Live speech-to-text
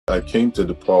I came to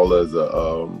DePaul as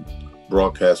a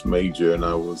broadcast major, and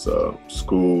I was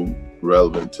school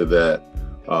relevant to that.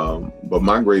 But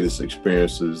my greatest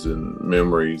experiences and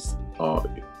memories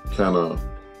kind of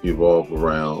evolve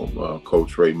around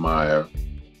Coach Ray Meyer.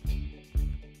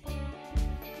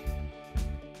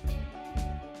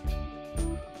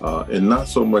 And not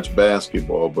so much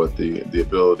basketball, but the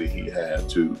ability he had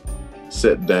to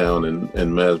sit down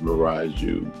and mesmerize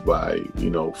you by,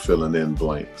 filling in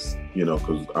blanks,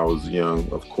 because I was young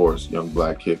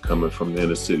black kid coming from the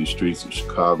inner city streets of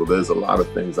Chicago. There's a lot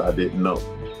of things I didn't know.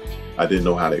 I didn't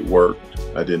know how they worked.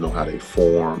 I didn't know how they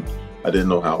formed. I didn't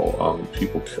know how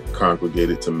people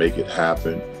congregated to make it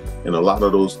happen. And a lot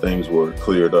of those things were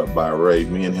cleared up by Ray.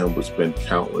 Me and him would spend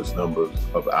countless numbers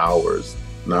of hours,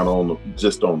 not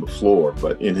just on the floor,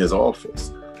 but in his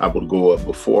office. I would go up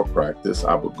before practice.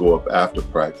 I would go up after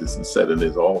practice and sit in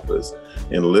his office.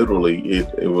 And literally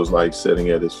it was like sitting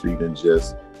at his feet and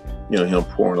just, him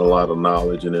pouring a lot of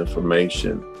knowledge and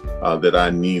information that I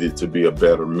needed to be a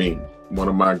better me. One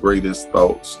of my greatest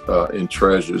thoughts and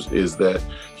treasures is that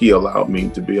he allowed me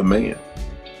to be a man.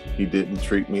 He didn't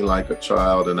treat me like a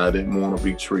child, and I didn't want to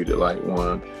be treated like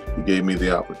one. He gave me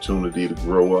the opportunity to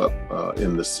grow up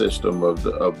in the system of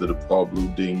the DePaul Blue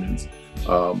Demons,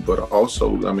 but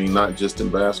also, not just in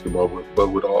basketball, but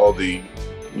with all the,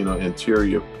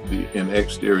 interior and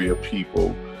exterior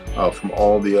people from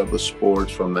all the other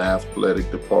sports, from the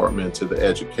athletic department to the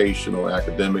educational,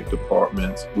 academic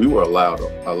departments. We were allowed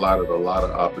a lot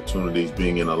of opportunities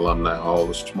being in Alumni Hall,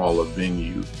 a smaller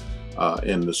venue.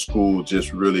 And the school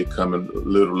just really coming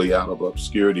literally out of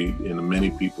obscurity in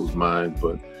many people's minds.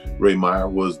 But Ray Meyer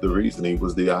was the reason. He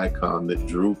was the icon that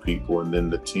drew people, and then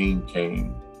the team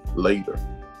came later.